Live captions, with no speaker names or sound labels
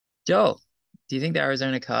Joel, do you think the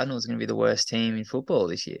Arizona Cardinals are going to be the worst team in football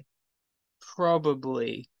this year?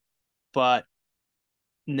 Probably, but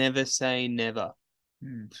never say never,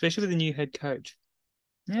 Hmm. especially with a new head coach.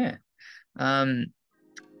 Yeah. Um,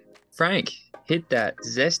 Frank, hit that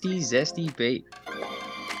zesty, zesty beat.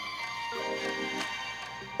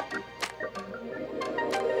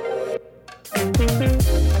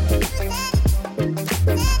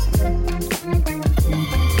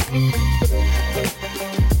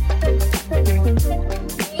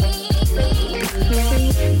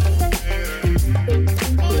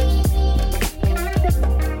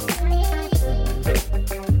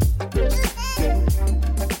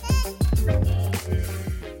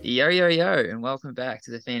 Yo, yo, yo, and welcome back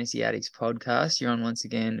to the Fantasy Addicts podcast. You're on once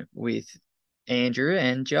again with Andrew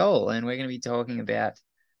and Joel, and we're going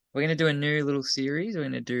to do a new little series. We're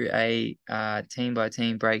going to do a team by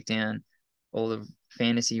team breakdown, all the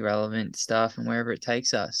fantasy relevant stuff and wherever it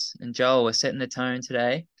takes us. And Joel, we're setting the tone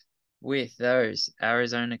today with those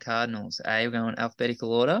Arizona Cardinals. We're going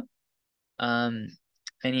alphabetical order. Um,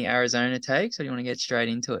 any Arizona takes, or do you want to get straight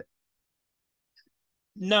into it?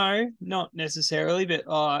 No, not necessarily,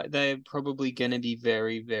 but they're probably going to be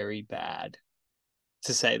very, very bad,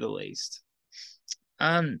 to say the least.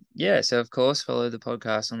 Yeah, so of course follow the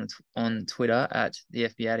podcast on Twitter at the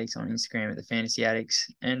FB Addicts, on Instagram at the Fantasy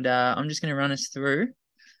Addicts, and I'm just going to run us through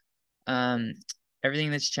um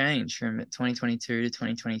everything that's changed from 2022 to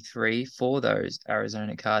 2023 for those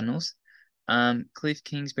Arizona Cardinals. Cliff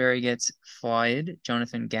Kingsbury gets fired.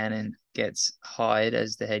 Jonathan Gannon gets hired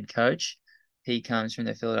as the head coach. He comes from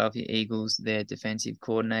the Philadelphia Eagles, their defensive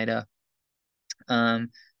coordinator.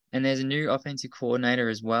 Um, and there's a new offensive coordinator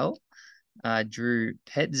as well, Drew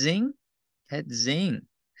Petzing. Petzing.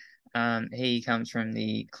 He comes from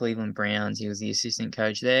the Cleveland Browns. He was the assistant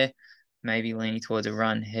coach there, maybe leaning towards a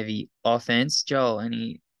run-heavy offense. Joel,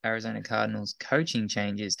 any Arizona Cardinals coaching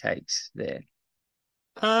changes takes there?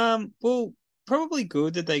 Well, probably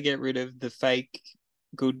good that they get rid of the fake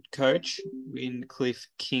good coach in Cliff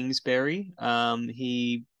Kingsbury.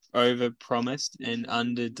 He overpromised and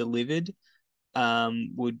underdelivered.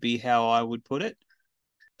 Would be how I would put it.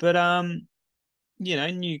 But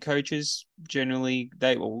new coaches generally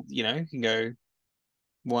can go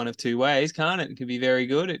one of two ways, can't it? It could be very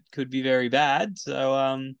good, it could be very bad.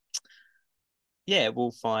 So yeah,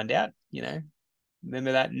 we'll find out.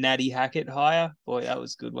 Remember that Natty Hackett hire? Boy, that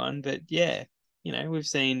was a good one. But yeah, we've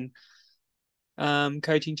seen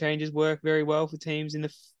coaching changes work very well for teams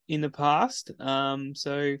in the past.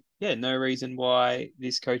 So yeah, no reason why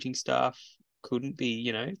this coaching staff couldn't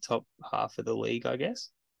be, top half of the league, I guess.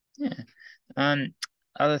 Yeah. Um,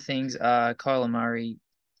 Other things are Kyler Murray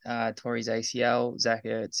tore his ACL. Zach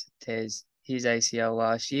Ertz tears his ACL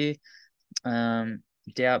last year.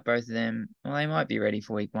 Doubt both of them. Well, they might be ready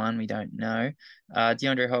for week one. We don't know.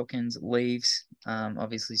 DeAndre Hopkins leaves.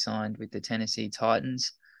 Obviously signed with the Tennessee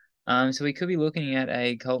Titans. So we could be looking at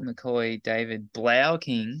a Colt McCoy, David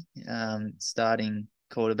Blauking, starting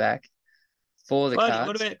quarterback for the But what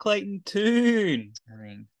Cards. about Clayton Toon? I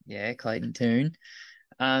mean, yeah, Clayton Tune.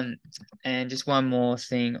 Um, and just one more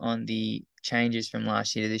thing on the changes from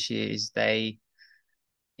last year to this year is they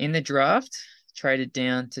in the draft traded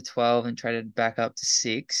down to 12 and traded back up to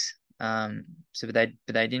 6. But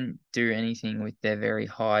they didn't do anything with their very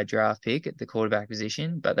high draft pick at the quarterback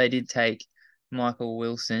position, but they did take Michael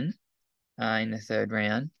Wilson in the third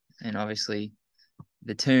round, and obviously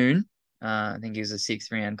the Tune. I think he was a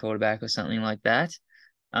sixth round quarterback or something like that.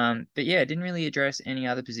 But yeah, it didn't really address any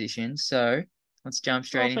other positions. So let's jump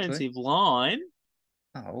straight into it. Offensive line.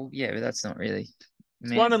 Oh, well, yeah, but that's not really. I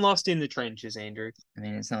It's won mean, and lost in the trenches, Andrew.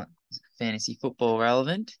 it's not fantasy football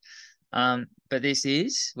relevant. But we're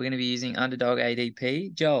going to be using underdog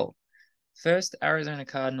ADP. Joel, first Arizona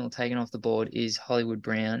Cardinal taken off the board is Hollywood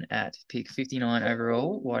Brown at pick 59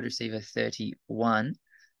 overall, wide receiver 31.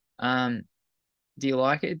 Um, do you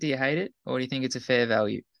like it? Do you hate it? Or do you think it's a fair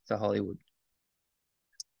value for Hollywood?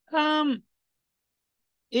 Um,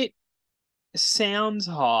 it sounds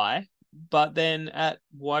high, but then at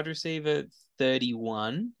wide receiver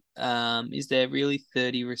 31, is there really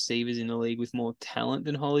 30 receivers in the league with more talent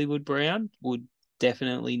than Hollywood Brown? Would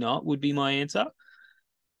definitely not, would be my answer.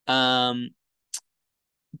 Um,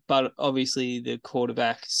 but obviously the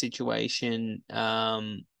quarterback situation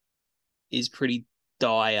is pretty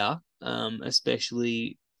dire,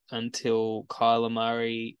 especially until Kyler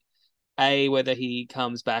Murray, A, whether he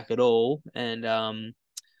comes back at all, and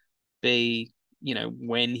B,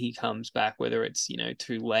 when he comes back, whether it's,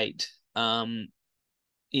 too late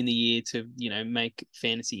in the year to, make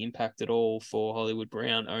fantasy impact at all for Hollywood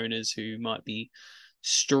Brown owners who might be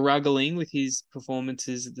struggling with his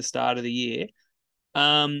performances at the start of the year.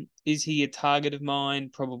 Is he a target of mine?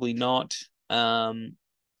 Probably not.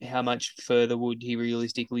 How much further would he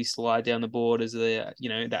realistically slide down the board as the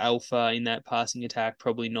alpha in that passing attack?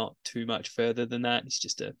 Probably not too much further than that.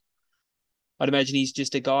 I'd imagine he's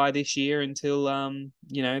just a guy this year until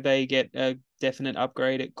they get a definite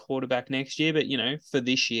upgrade at quarterback next year. But for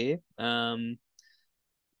this year, I'm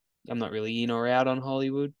not really in or out on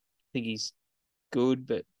Hollywood. I think he's good,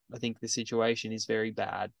 but I think the situation is very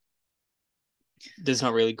bad. That's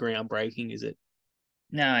not really groundbreaking, is it?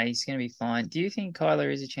 No, he's going to be fine. Do you think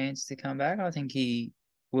Kyler is a chance to come back? I think he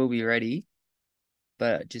will be ready,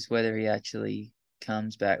 but just whether he actually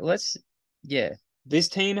comes back. Yeah, This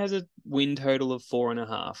team has a win total of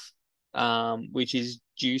 4.5, which is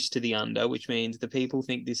juiced to the under, which means the people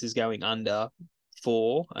think this is going under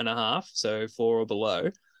 4.5, so 4 or below.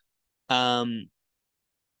 Um,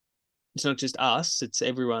 it's not just us; it's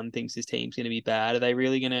everyone thinks this team's going to be bad. Are they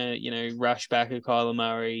really going to, rush back at Kyler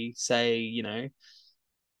Murray? Say,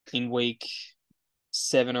 in week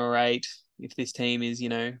 7 or 8, if this team is,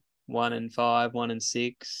 1-5,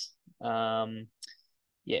 1-6.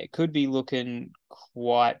 Yeah, it could be looking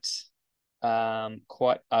quite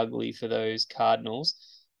ugly for those Cardinals.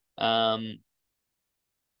 Um,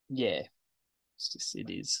 yeah, it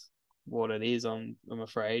is what it is. I'm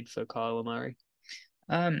afraid for Kyler Murray.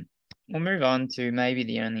 Um, we'll move on to maybe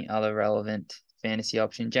the only other relevant fantasy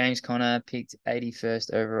option. James Conner picked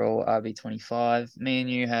 81st overall, RB25. Me and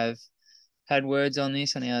you have had words on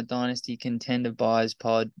this on our Dynasty Contender Buys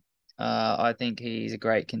pod. I think he's a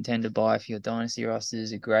great contender buy for your Dynasty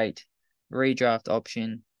rosters, a great redraft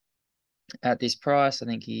option at this price. I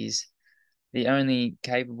think he's the only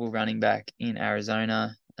capable running back in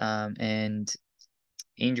Arizona, and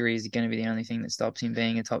injuries are going to be the only thing that stops him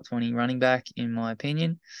being a top 20 running back, in my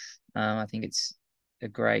opinion. I think it's a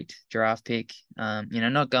great draft pick.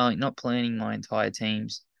 Not planning my entire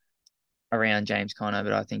teams around James Conner,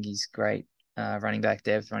 but I think he's great running back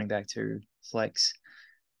depth, running back to flex.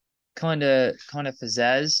 Kind of for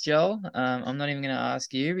Zaz, Joel. I'm not even going to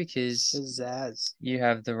ask you because Zaz. you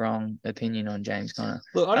have the wrong opinion on James Conner.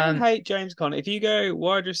 Look, I don't hate James Conner. If you go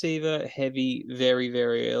wide receiver heavy very,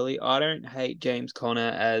 very early, I don't hate James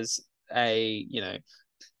Conner as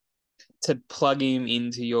to plug him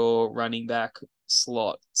into your running back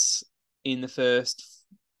slots in the first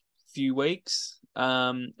few weeks,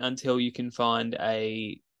 until you can find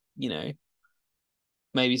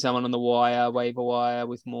maybe someone on the waiver wire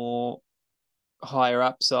with more higher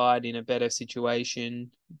upside in a better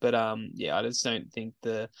situation. But yeah, I just don't think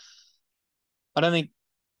I don't think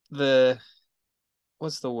the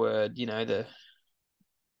what's the word? The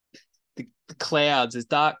clouds, there's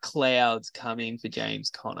dark clouds coming for James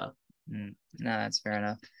Conner. No, that's fair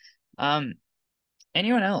enough. Um,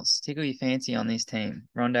 anyone else tickle your fancy on this team?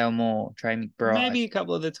 Rondale Moore, Trey McBride. Maybe a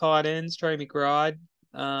couple of the tight ends, Trey McBride,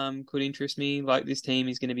 could interest me. Like this team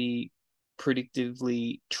is going to be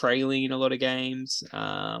predictively trailing in a lot of games.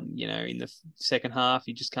 In the second half,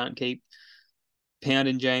 you just can't keep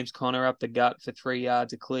pounding James Conner up the gut for 3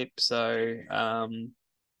 yards a clip. So,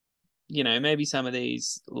 maybe some of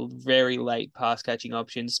these very late pass catching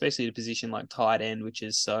options, especially at a position like tight end, which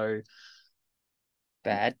is so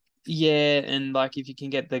Bad. yeah. And like if you can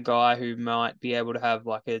get the guy who might be able to have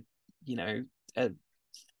like a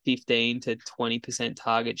 15 to 20%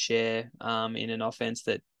 target share in an offense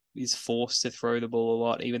that is forced to throw the ball a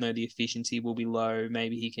lot, even though the efficiency will be low.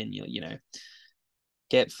 Maybe he can,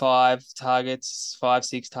 get 5,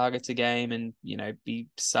 6 targets a game and, be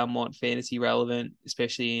somewhat fantasy relevant,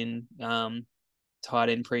 especially in tight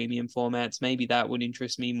end premium formats. Maybe that would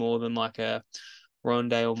interest me more than like a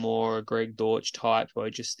Rondale Moore or Greg Dortch type, who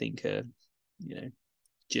I just think are,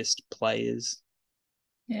 just players.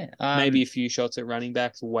 Yeah. Maybe a few shots at running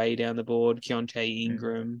backs way down the board. Keontae mm,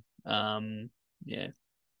 Ingram. Yeah.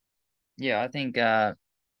 yeah, I think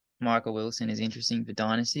Michael Wilson is interesting for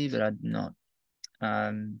Dynasty, but I do not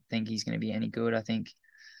think he's going to be any good. I think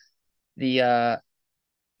the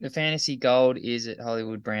fantasy gold is at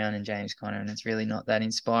Hollywood Brown and James Conner, and it's really not that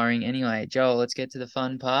inspiring. Anyway, Joel, let's get to the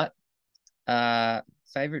fun part.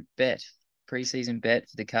 Favorite bet, preseason bet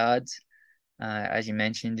for the Cards. As you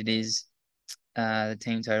mentioned, it is the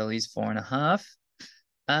team total is 4.5.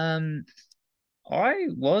 I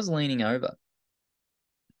was leaning over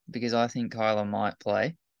because I think Kyler might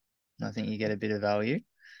play. I think you get a bit of value.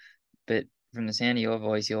 But from the sound of your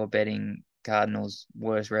voice, you're betting Cardinals'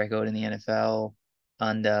 worst record in the NFL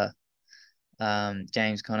under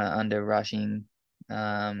James Conner, under rushing,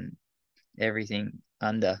 everything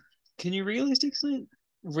under. Can you realistically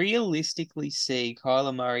realistically see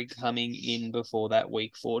Kyler Murray coming in before that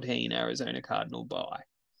Week 14 Arizona Cardinal bye.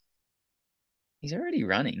 He's already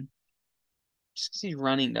running. Just because he's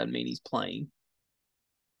running doesn't mean he's playing.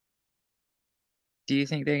 Do you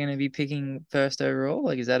think they're going to be picking first overall?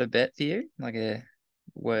 Like, is that a bet for you? Like a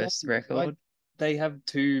worst record? They have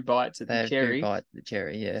 2 bites at They the have 2 cherry, bites at the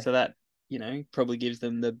cherry, yeah. so that probably gives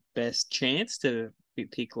them the best chance to be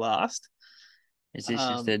picked last. Is this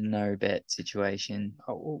just a no bet situation?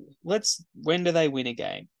 When do they win a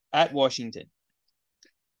game? At Washington.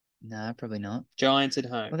 No, probably not. Giants at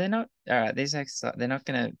home. Well, they're not. All right, they're not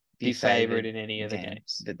going to be favored in any of the again,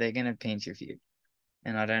 games. but they're going to pinch a few.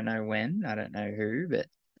 And I don't know when, I don't know who, but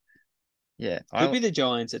yeah. Could be the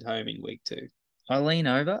Giants at home in week 2. I lean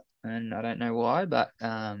over, and I don't know why, but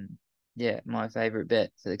yeah, my favorite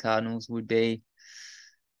bet for the Cardinals would be,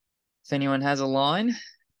 if anyone has a line,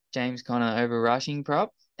 James Conner over rushing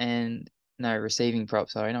prop, and no, receiving prop,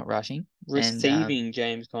 sorry, not rushing. Receiving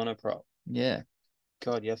James Conner prop. Yeah.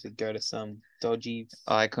 God, you have to go to some dodgy.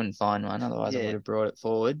 I couldn't find one, otherwise I would have brought it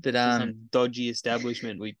forward. But some dodgy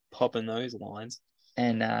establishment, we pop in those lines.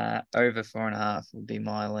 And over 4.5 would be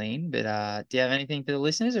my lean. But do you have anything for the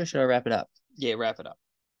listeners, or should I wrap it up? Yeah, wrap it up.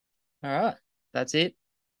 All right, that's it.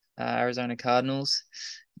 Arizona Cardinals.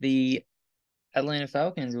 The Atlanta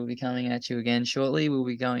Falcons will be coming at you again shortly. We'll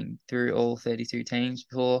be going through all 32 teams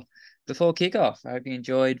before kickoff. I hope you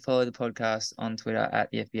enjoyed. Follow the podcast on Twitter at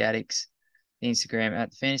the FB Addicts, the Instagram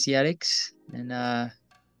at the Fantasy Addicts, and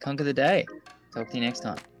conquer the day. Talk to you next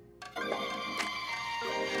time.